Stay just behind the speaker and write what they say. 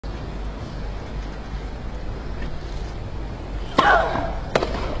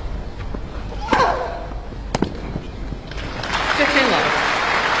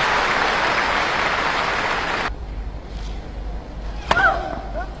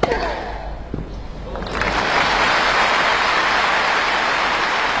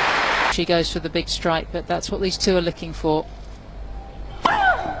She goes for the big strike, but that's what these two are looking for.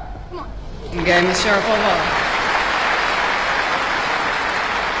 Game is Sharapova.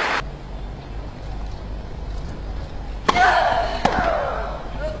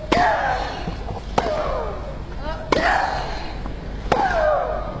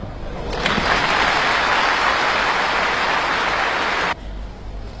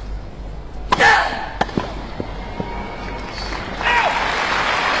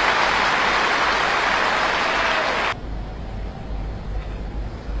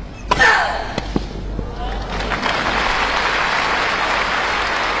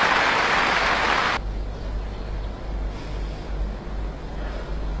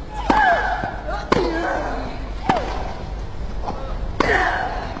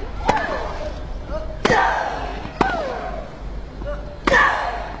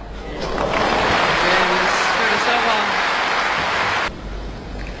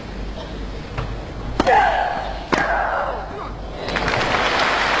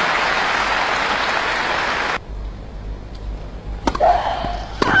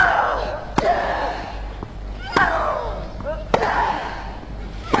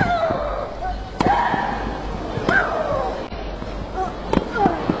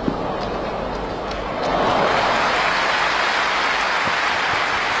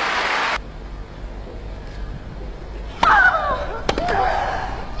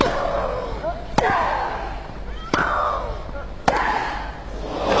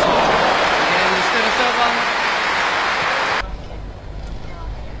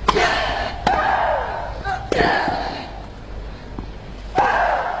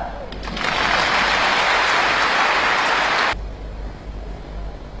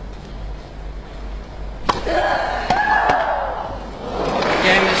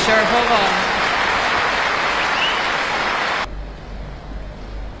 Sharapova.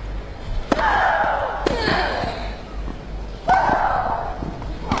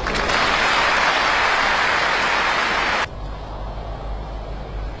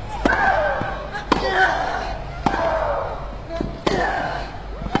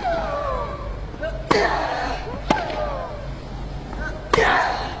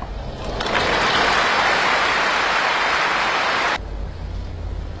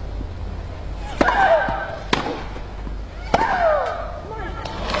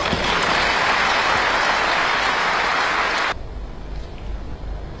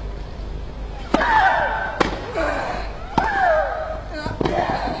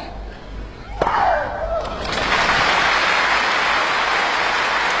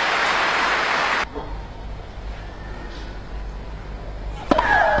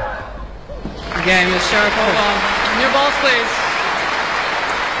 Game is Sharapova. Your balls, please.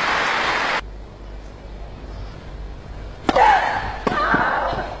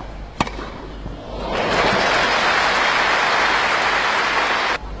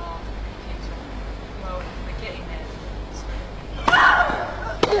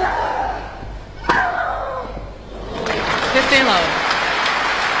 Low.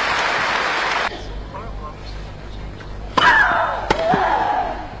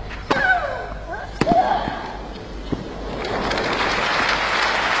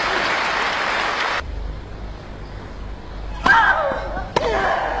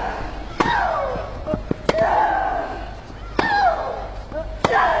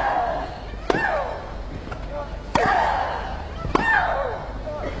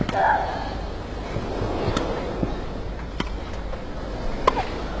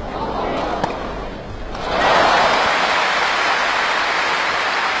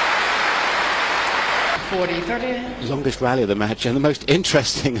 Longest rally of the match and the most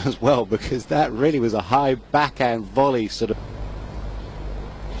interesting as well, because that really was a high backhand volley sort of.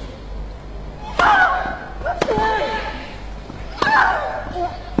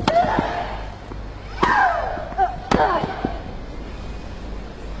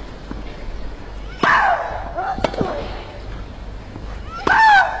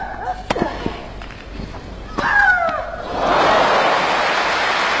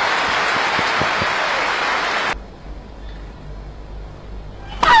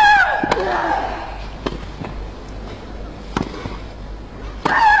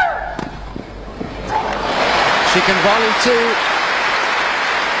 She can volley too.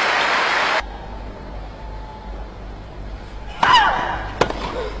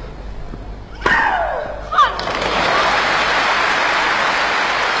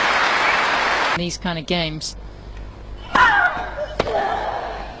 These kind of games.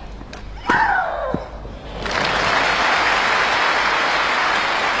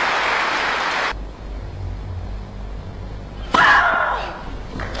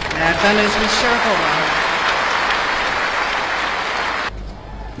 Defenders with Sharapova.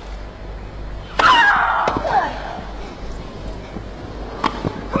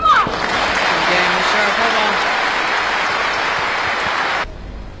 Game with Sharapova.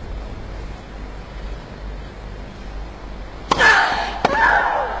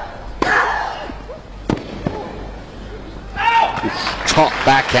 Top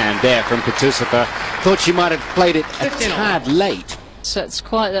backhand there from Kutuzova. Thought she might have played it a 15 tad late. So it's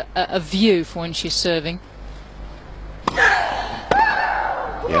quite a view for when she's serving.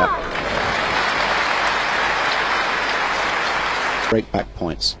 Yeah. Break back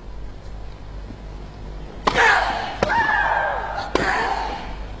points.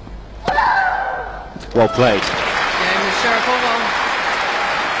 Well played. Game with Sharapova.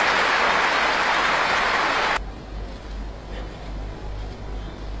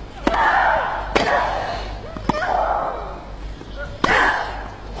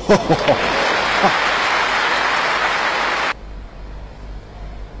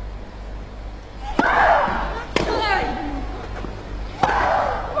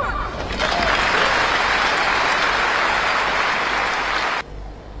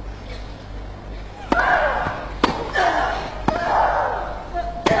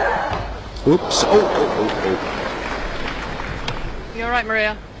 Oops. Oh. You all right,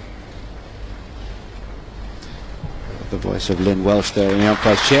 Maria? The voice of Lynn Welsh there in the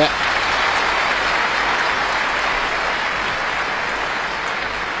umpire's chair.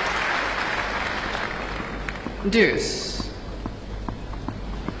 Deuce.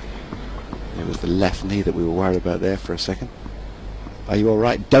 It was the left knee that we were worried about there for a second. Are you all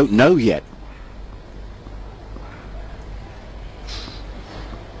right? Don't know yet.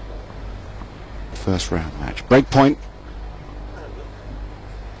 First round match. Break point.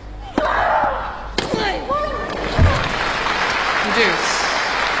 Deuce.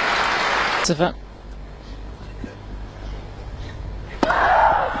 Kutuzova.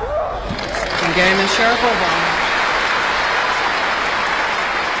 Game is Sharapova.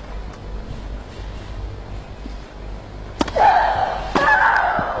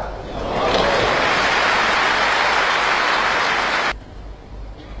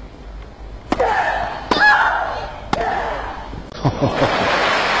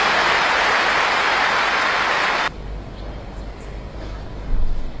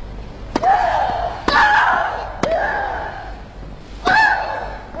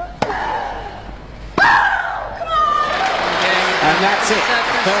 And that's it.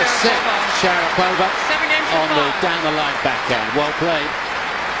 First set. Sharapova 7 games to on the 5. down the line backhand. Well played.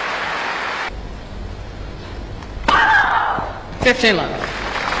 15 left.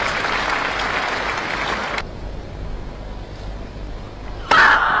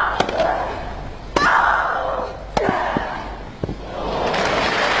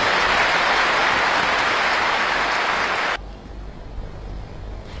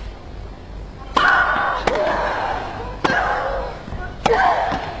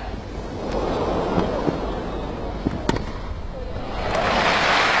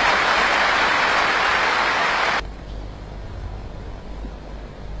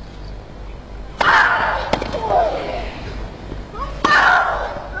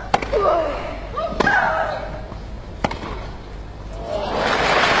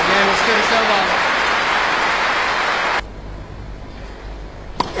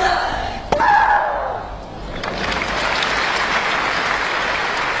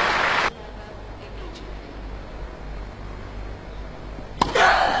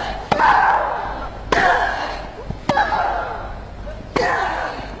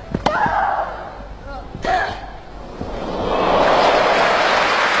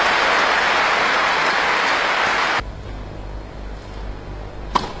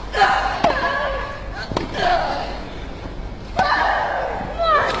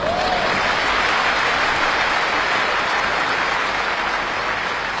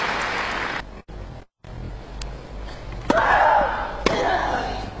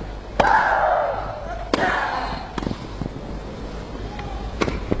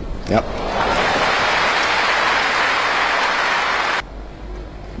 Yep.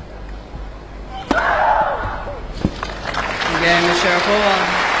 Game with Sharapova.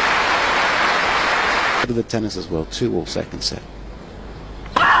 Bit of the tennis as well. 2-all second set.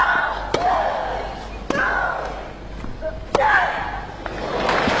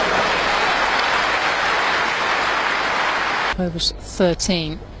 Overs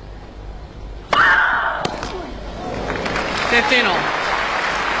 13. 15 all.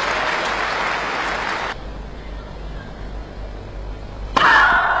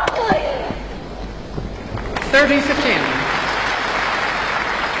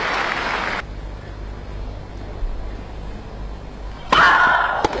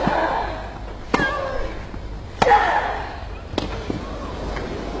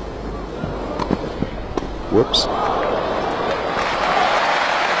 Whoops. The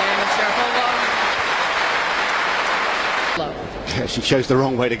game is Sharapova. She chose the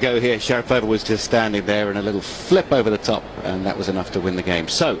wrong way to go here. Sharapova was just standing there in a little flip over the top, and that was enough to win the game.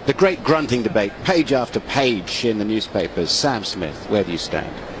 So, the great grunting debate, page after page in the newspapers. Sam Smith, where do you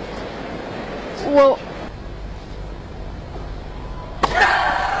stand? Well,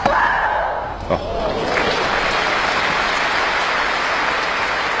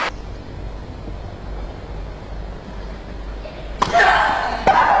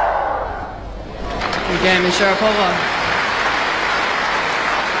 The game is Sharapova.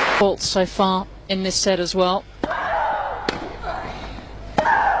 faults so far in this set as well.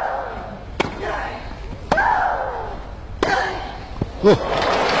 Whoa.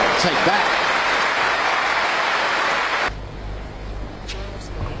 Take that.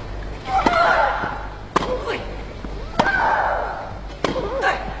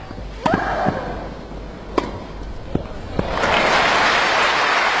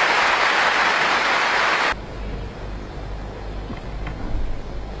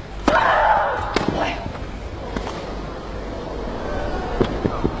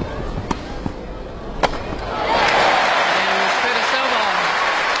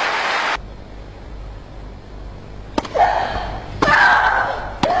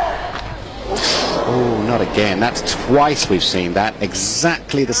 Not again. That's twice we've seen that.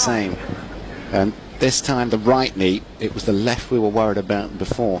 Exactly the same. And this time the right knee. It was the left we were worried about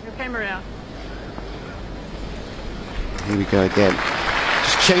before. Okay, Maria. Here we go again.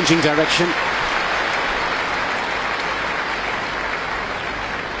 Just changing direction.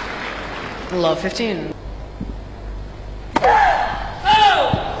 Love 15.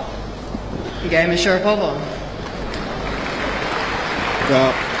 The game is Sharapova.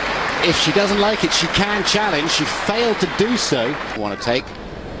 Well, if she doesn't like it, she can challenge. She failed to do so. Want to take.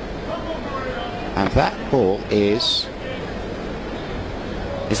 And that ball is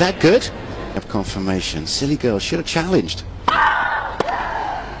that good? Of confirmation. Silly girl, should have challenged.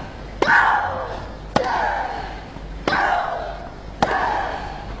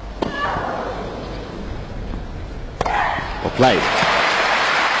 Well played.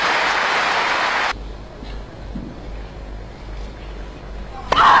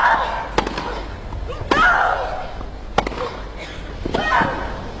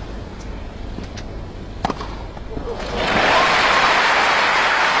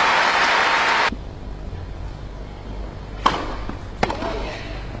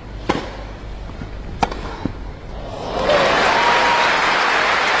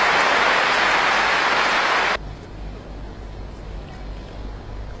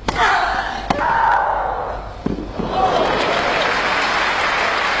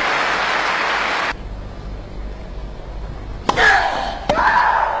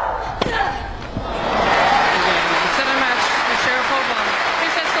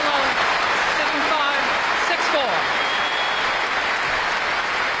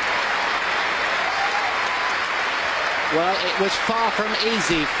 Well, it was far from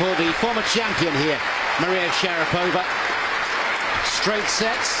easy for the former champion here, Maria Sharapova. Straight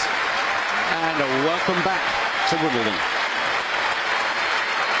sets, and a welcome back to Wimbledon.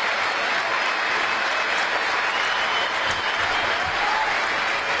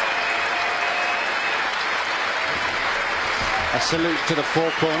 A salute to the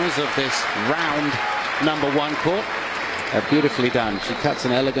four corners of this round #1 court. Beautifully done. She cuts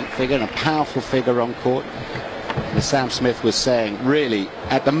an elegant figure and a powerful figure on court. As Sam Smith was saying, really,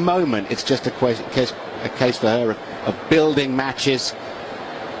 at the moment, it's just a case for her of building matches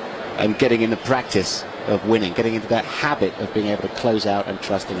and getting in the practice of winning, getting into that habit of being able to close out and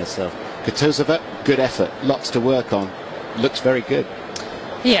trusting herself. Kutuzova, good effort, lots to work on, looks very good.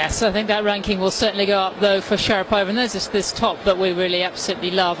 Yes, I think that ranking will certainly go up, though, for Sharapova. And there's this top that we really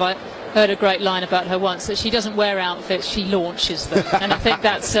absolutely love. I heard a great line about her once, that she doesn't wear outfits, she launches them. And I think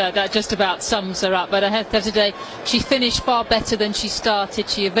that just about sums her up. But I have to say today, she finished far better than she started.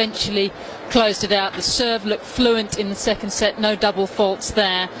 She eventually closed it out. The serve looked fluent in the second set, no double faults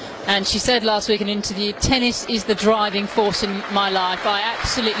there. And she said last week in an interview, tennis is the driving force in my life. I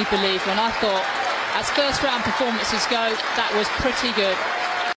absolutely believe her. And I thought, as first round performances go, that was pretty good.